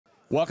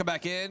Welcome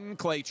back in.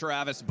 Clay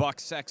Travis, Buck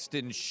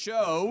Sexton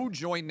Show,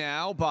 joined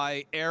now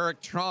by Eric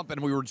Trump. And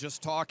we were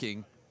just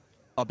talking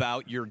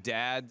about your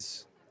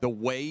dad's, the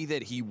way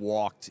that he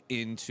walked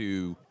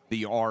into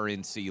the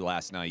RNC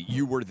last night.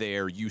 You were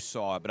there, you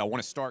saw it. But I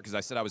want to start because I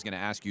said I was going to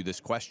ask you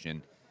this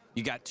question.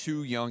 You got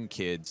two young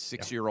kids,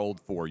 6-year-old,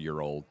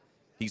 4-year-old.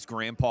 He's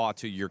grandpa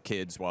to your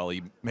kids while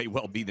he may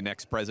well be the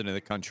next president of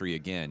the country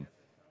again.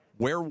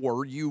 Where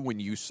were you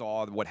when you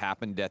saw what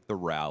happened at the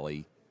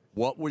rally?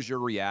 What was your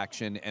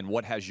reaction, and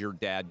what has your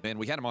dad been?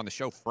 We had him on the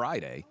show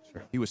Friday.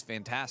 Sure. He was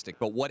fantastic.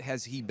 But what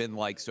has he been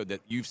like so that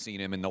you've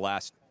seen him in the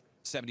last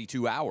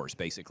 72 hours,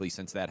 basically,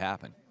 since that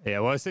happened? Yeah,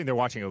 well, I was sitting there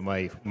watching it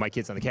with my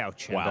kids on the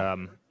couch. Wow.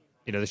 And,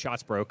 the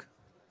shots broke.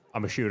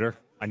 I'm a shooter.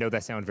 I know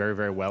that sounded very,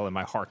 very well, and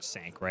my heart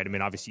sank, right? I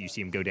mean, obviously, you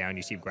see him go down.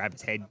 You see him grab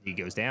his head. He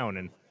goes down.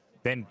 And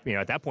then,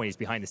 at that point, he's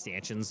behind the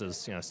stanchions,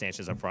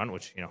 stanchions up front,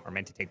 which, are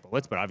meant to take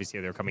bullets. But obviously,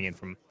 they're coming in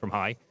from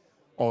high.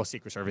 All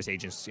Secret Service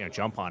agents,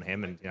 jump on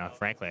him, and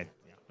frankly,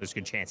 there's a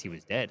good chance he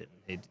was dead.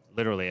 It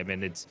literally,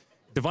 it's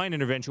divine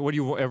intervention.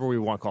 Whatever we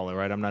want to call it,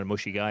 right? I'm not a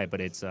mushy guy,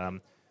 but it's,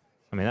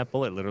 that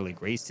bullet literally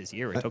grazed his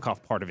ear. It took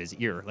off part of his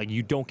ear. Like,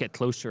 you don't get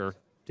closer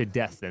to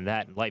death than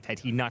that in life. Had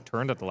he not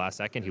turned at the last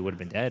second, he would have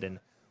been dead. And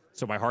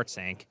so my heart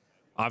sank.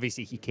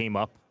 Obviously, he came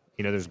up.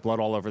 There's blood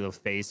all over the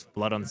face,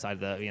 blood on the side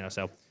of the,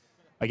 so.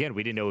 Again,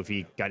 we didn't know if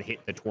he got hit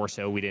in the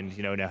torso. We didn't,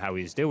 know how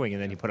he was doing.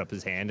 And then he put up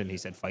his hand and he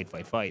said, "Fight,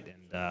 fight, fight."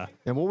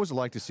 And what was it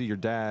like to see your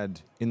dad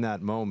in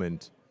that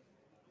moment?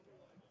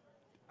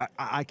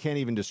 I can't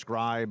even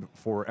describe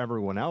for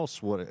everyone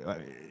else what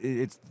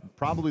it's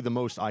probably the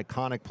most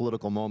iconic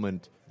political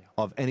moment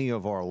of any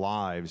of our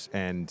lives.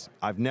 And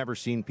I've never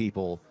seen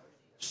people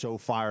so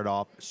fired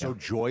up, so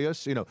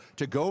joyous,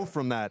 to go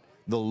from the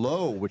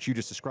low, which you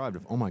just described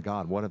of, oh my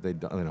God, what have they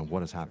done? What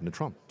has happened to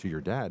Trump, to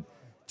your dad,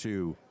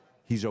 to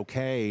he's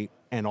okay,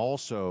 and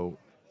also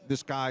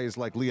this guy is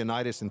like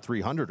Leonidas in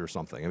 300 or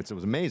something. It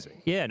was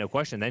amazing. Yeah, no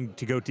question. Then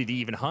to go to the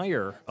even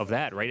higher of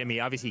that, right? I mean,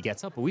 obviously he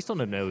gets up, but we still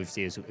don't know if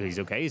he's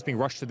okay. He's being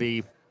rushed to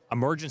the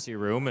emergency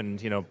room,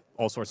 and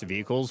all sorts of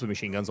vehicles with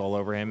machine guns all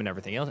over him and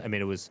everything else. I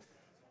mean, it was.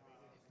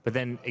 But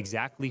then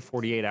exactly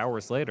 48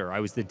 hours later, I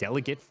was the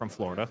delegate from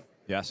Florida,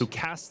 who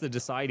cast the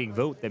deciding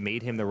vote that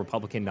made him the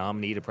Republican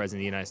nominee to president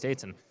of the United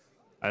States. And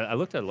I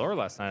looked at Laura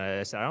last night, and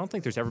I said, I don't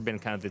think there's ever been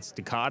kind of this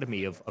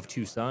dichotomy of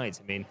two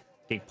sides. I mean,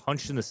 getting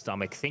punched in the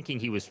stomach, thinking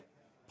he was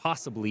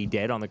possibly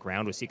dead on the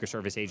ground with Secret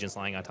Service agents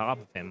lying on top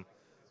of him,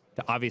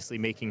 to obviously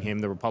making him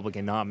the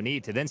Republican nominee,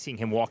 to then seeing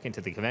him walk into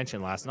the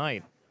convention last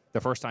night, the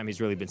first time he's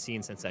really been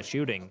seen since that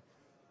shooting.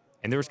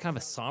 And there was kind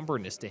of a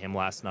somberness to him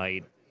last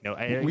night.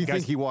 We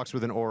think he walks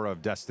with an aura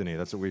of destiny.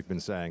 That's what we've been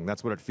saying.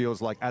 That's what it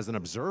feels like as an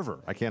observer.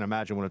 I can't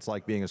imagine what it's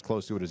like being as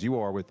close to it as you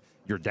are, with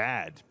your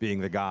dad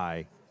being the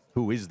guy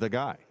who is the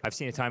guy. I've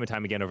seen it time and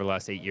time again over the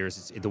last 8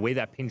 years. It's the way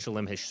that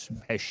pendulum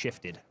has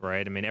shifted,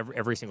 right? I mean,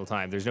 every single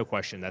time. There's no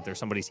question that there's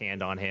somebody's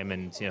hand on him,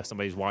 and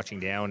somebody's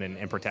watching down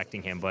and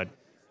protecting him. But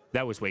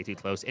that was way too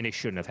close, and it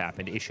shouldn't have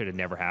happened. It should have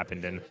never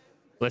happened. And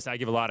listen, I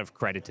give a lot of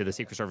credit to the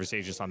Secret Service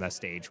agents on that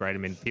stage, right? I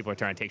mean, people are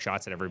trying to take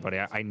shots at everybody.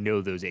 I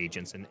know those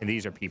agents, and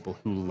these are people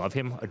who love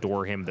him,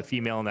 adore him. The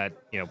female in that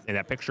in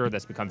that picture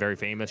that's become very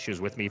famous, she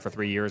was with me for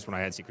 3 years when I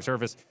had Secret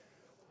Service.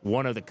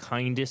 One of the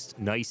kindest,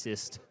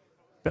 nicest.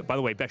 By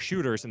the way, best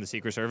shooters in the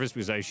Secret Service,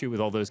 because I shoot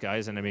with all those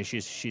guys, and I mean,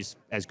 she's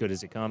as good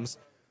as it comes.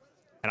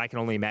 And I can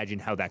only imagine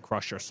how that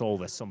crushed her soul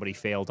that somebody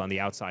failed on the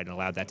outside and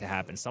allowed that to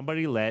happen.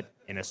 Somebody let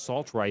an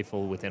assault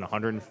rifle within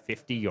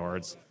 150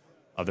 yards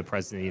of the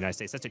president of the United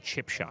States. That's a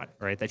chip shot,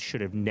 right? That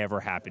should have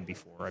never happened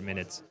before. I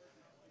mean,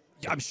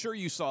 I'm sure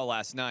you saw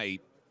last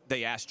night,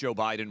 they asked Joe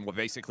Biden, well,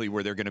 basically,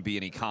 were there going to be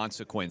any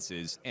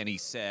consequences? And he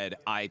said,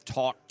 I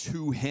talked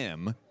to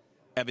him,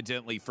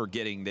 evidently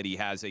forgetting that he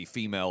has a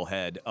female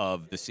head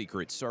of the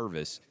Secret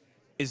Service.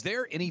 Is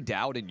there any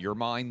doubt in your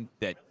mind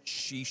that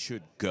she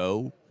should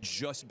go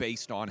just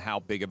based on how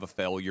big of a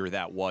failure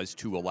that was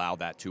to allow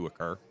that to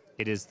occur?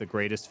 It is the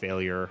greatest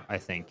failure, I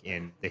think,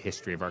 in the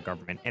history of our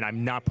government. And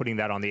I'm not putting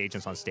that on the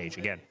agents on stage.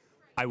 Again,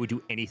 I would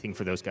do anything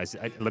for those guys.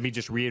 Let me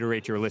just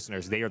reiterate to your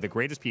listeners, they are the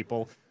greatest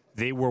people.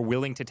 They were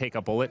willing to take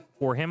a bullet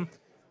for him.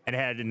 And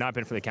had it not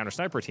been for the counter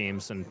sniper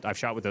teams, and I've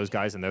shot with those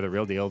guys, and they're the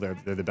real deal. They're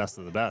the best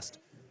of the best.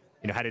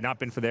 Had it not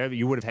been for there,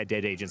 you would have had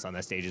dead agents on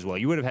that stage as well.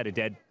 You would have had a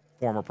dead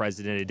former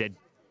president, a dead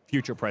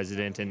future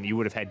president, and you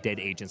would have had dead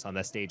agents on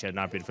that stage had it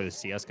not been for the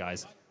CS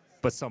guys.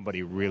 But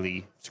somebody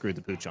really screwed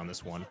the pooch on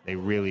this one. They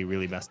really,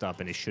 really messed up,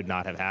 and it should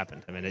not have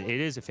happened. I mean, it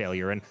is a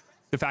failure. And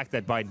the fact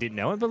that Biden didn't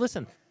know it, but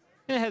listen,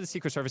 the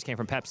Secret Service came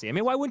from Pepsi. I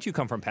mean, why wouldn't you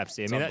come from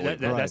Pepsi? I mean,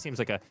 that seems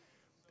like a...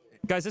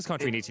 Guys, this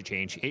country needs to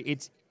change.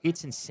 It's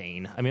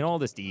insane. I mean, all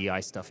this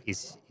DEI stuff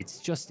it's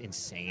just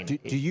insane.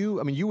 Do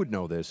you, I mean, you would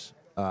know this.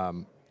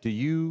 Do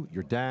you,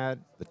 your dad,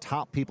 the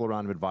top people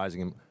around him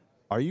advising him,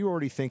 are you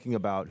already thinking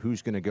about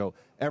who's going to go?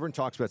 Everyone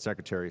talks about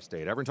Secretary of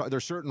State.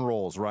 There's certain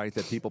roles, right,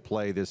 that people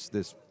play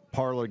this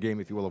parlor game,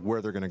 if you will, of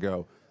where they're going to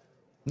go.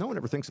 no one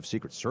ever thinks of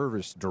Secret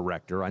Service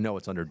director. I know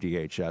it's under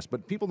DHS,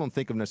 but people don't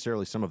think of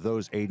necessarily some of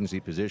those agency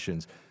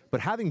positions.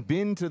 But having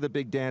been to the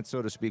big dance,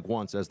 so to speak,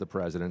 once as the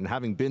president, and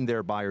having been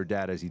there by your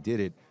dad as he did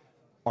it,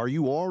 are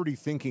you already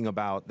thinking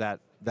about that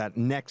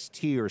next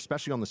tier,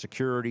 especially on the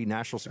security,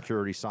 national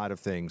security side of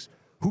things?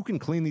 Who can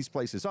clean these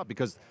places up?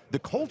 Because the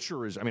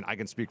culture is, I mean, I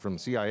can speak from the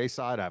CIA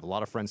side. I have a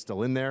lot of friends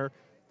still in there.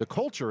 The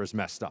culture is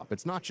messed up.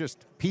 It's not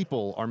just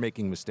people are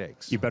making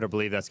mistakes. You better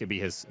believe that's going to be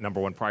his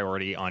number one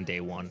priority on day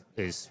one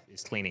is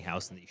cleaning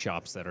house in these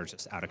shops that are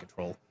just out of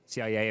control.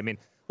 CIA, I mean,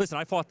 listen,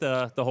 I fought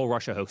the whole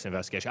Russia hoax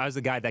investigation. I was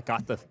the guy that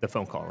got the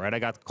phone call, right? I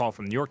got the call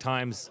from the New York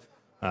Times,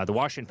 the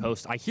Washington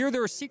Post. I hear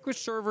there are secret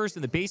servers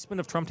in the basement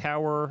of Trump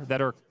Tower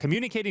that are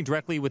communicating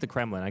directly with the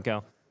Kremlin. I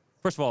go,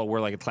 first of all,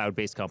 we're like a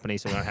cloud-based company,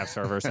 so we don't have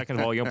servers. Second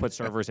of all, you don't put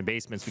servers in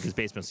basements because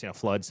basements,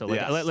 flood. So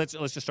let's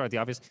just start at the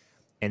obvious.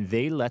 And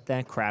they let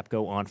that crap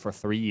go on for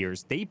 3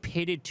 years. They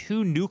pitted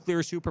two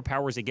nuclear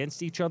superpowers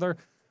against each other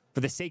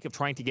for the sake of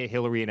trying to get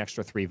Hillary an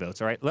extra 3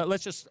 votes. All right,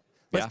 let's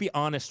be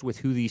honest with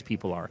who these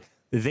people are.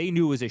 They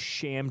knew it was a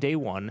sham day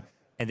one,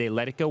 and they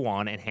let it go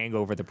on and hang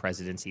over the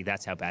presidency.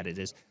 That's how bad it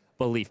is.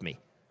 Believe me,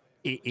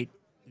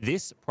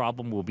 this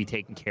problem will be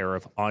taken care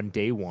of on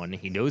day one.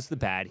 He knows the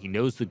bad. He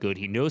knows the good.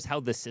 He knows how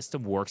the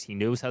system works. He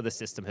knows how the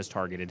system has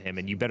targeted him.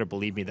 And you better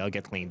believe me, they'll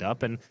get cleaned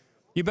up. And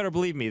you better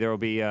believe me, there'll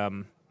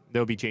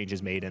be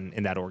changes made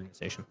in that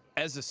organization.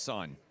 As a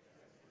son,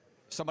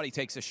 somebody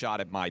takes a shot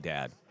at my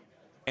dad,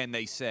 and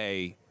they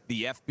say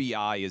the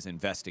FBI is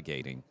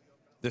investigating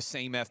the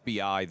same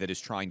FBI that is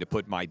trying to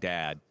put my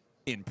dad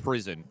in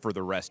prison for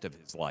the rest of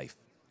his life.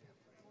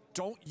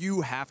 Don't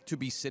you have to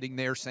be sitting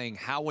there saying,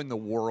 how in the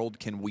world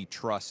can we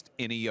trust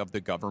any of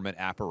the government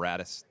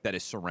apparatus that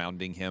is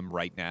surrounding him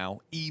right now,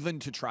 even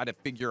to try to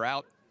figure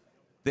out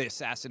the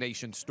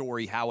assassination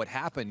story, how it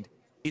happened?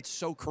 It's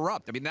so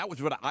corrupt. I mean, that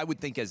was what I would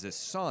think as a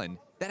son.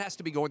 That has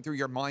to be going through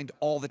your mind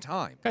all the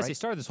time. Guys, right? He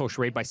started this whole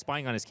charade by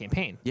spying on his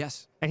campaign.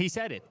 Yes. And he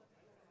said it.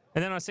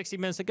 And then on 60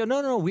 Minutes, they go,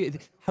 no,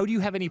 how do you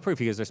have any proof?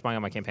 Because they're spying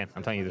on my campaign.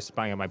 I'm telling you, they're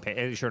spying on my campaign.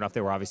 And sure enough,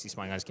 they were obviously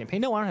spying on his campaign.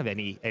 No, I don't have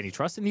any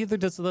trust, and neither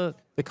does the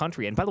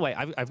country. And by the way,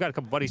 I've got a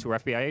couple buddies who are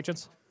FBI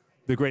agents.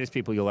 The greatest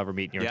people you'll ever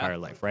meet in your entire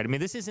life, right? I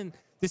mean, this isn't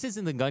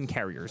the gun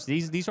carriers.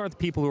 These aren't the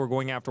people who are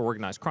going after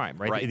organized crime,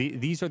 right?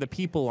 These are the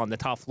people on the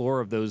top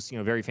floor of those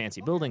very fancy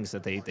buildings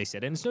that they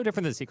sit in. It's no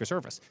different than the Secret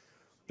Service.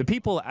 The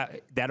people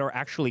that are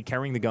actually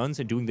carrying the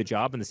guns and doing the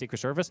job in the Secret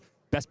Service,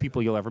 best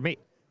people you'll ever meet.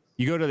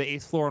 You go to the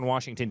 8th floor in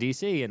Washington,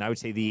 D.C., and I would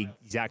say the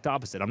exact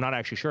opposite. I'm not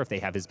actually sure if they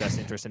have his best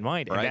interest in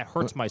mind, and that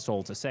hurts my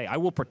soul to say. I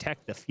will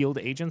protect the field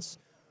agents.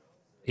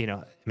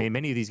 I mean,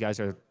 many of these guys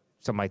are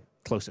some of my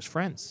closest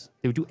friends.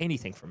 They would do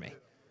anything for me.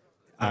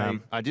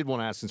 I did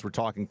want to ask, since we're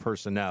talking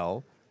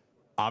personnel,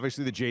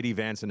 obviously the J.D.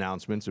 Vance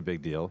announcement's a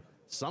big deal.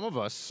 Some of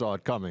us saw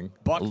it coming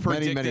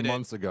many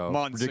months ago.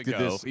 Predicted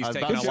this. He's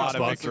taking a lot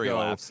of victory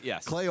laps.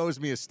 Yes. Clay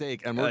owes me a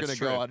steak, and we're going to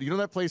go out. You know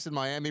that place in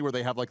Miami where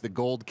they have like the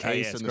gold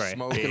case and the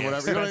smoke and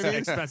whatever? You know what I mean?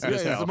 Expensive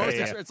it's the most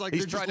expensive. It's like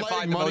he's they're trying just to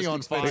find money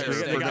on fire.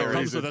 It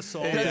comes with a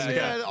soul.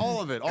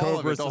 All of it.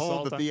 The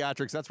whole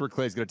theatrics. That's where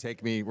Clay's going to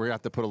take me. We're going to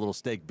have to put a little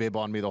steak bib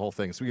on me, the whole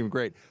thing. It's going to be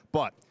great.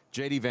 But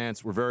J.D.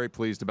 Vance, we're very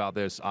pleased about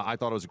this. I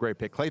thought it was a great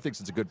pick. Clay thinks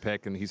it's a good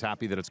pick, and he's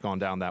happy that it's gone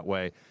down that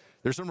way.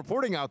 There's some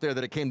reporting out there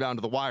that it came down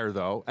to the wire,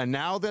 though. And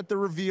now that the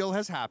reveal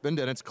has happened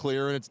and it's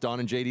clear and it's done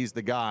and JD's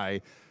the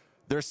guy,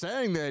 they're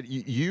saying that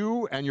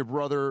you and your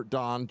brother,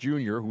 Don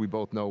Jr., who we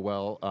both know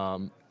well,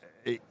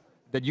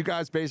 that you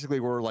guys basically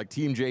were like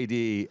Team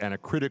JD and a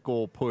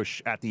critical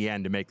push at the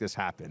end to make this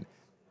happen.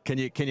 Can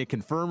you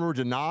confirm or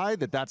deny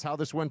that that's how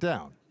this went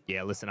down?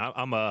 Yeah, listen,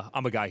 I'm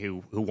a guy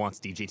who wants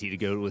DJT to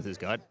go with his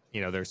gut.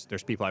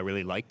 There's people I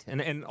really liked,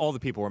 and all the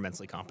people were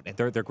immensely competent.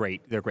 They're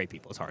great. They're great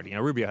people. It's hard.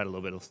 Rubio had a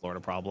little bit of the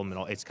Florida problem,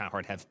 and it's kind of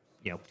hard to have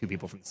two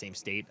people from the same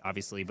state,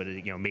 obviously, but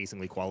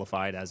amazingly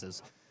qualified as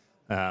is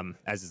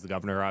the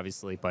governor,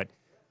 obviously. But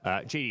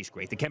JD's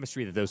great. The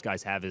chemistry that those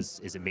guys have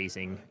is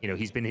amazing.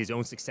 He's been his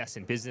own success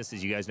in business,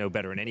 as you guys know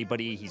better than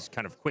anybody. He's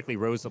kind of quickly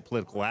rose the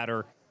political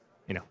ladder.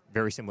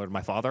 Very similar to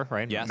my father,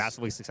 right? Yes.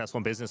 Massively successful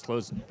in business,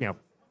 rose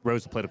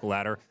the political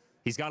ladder.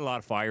 He's got a lot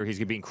of fire. He's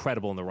going to be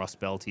incredible in the Rust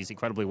Belt. He's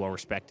incredibly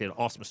well-respected.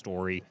 Awesome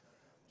story.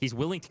 He's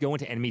willing to go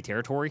into enemy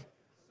territory,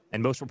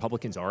 and most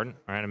Republicans aren't.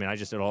 All right? I mean, I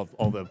just did all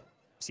the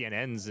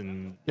CNNs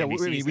and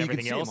NBCs and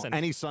everything else. And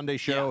any Sunday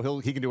show,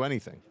 he can do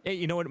anything.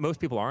 You know what? Most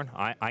people aren't.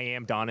 I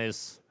am. Don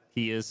is.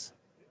 He is.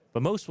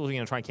 But most will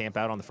try and camp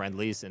out on the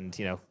friendlies and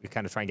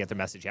kind of try and get their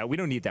message out. We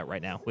don't need that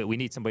right now. We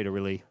need somebody to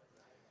really.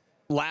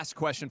 Last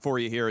question for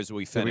you here as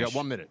we finish. We got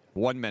 1 minute.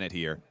 1 minute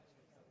here.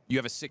 You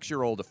have a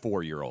 6-year-old, a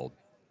 4-year-old.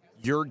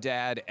 Your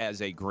dad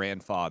as a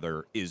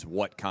grandfather is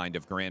what kind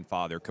of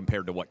grandfather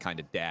compared to what kind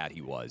of dad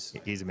he was?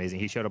 He's amazing.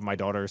 He showed up at my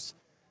daughter's.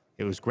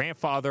 It was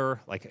grandfather,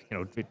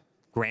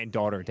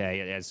 granddaughter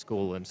day at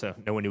school, and so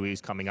no one knew he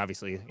was coming.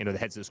 Obviously, the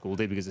heads of the school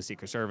did because of the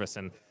Secret Service,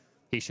 and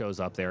he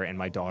shows up there, and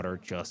my daughter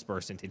just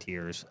burst into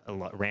tears,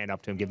 ran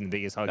up to him, gave him the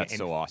biggest hug. That's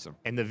so awesome.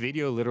 And the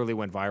video literally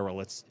went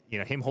viral. It's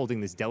him holding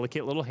this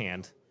delicate little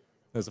hand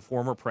as a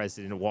former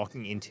president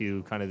walking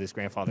into kind of this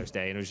grandfather's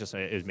day, and it was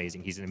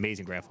amazing. He's an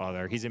amazing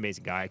grandfather. He's an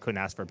amazing guy. I couldn't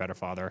ask for a better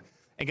father.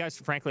 And guys,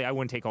 frankly, I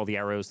wouldn't take all the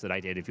arrows that I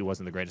did if he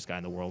wasn't the greatest guy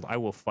in the world. I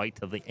will fight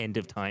till the end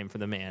of time for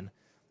the man.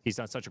 He's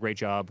done such a great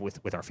job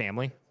with our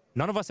family.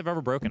 None of us have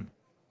ever broken.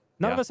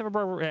 None of us ever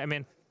broke. I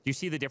mean, do you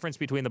see the difference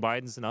between the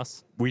Bidens and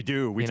us? We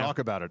do. We talk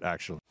about it,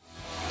 actually.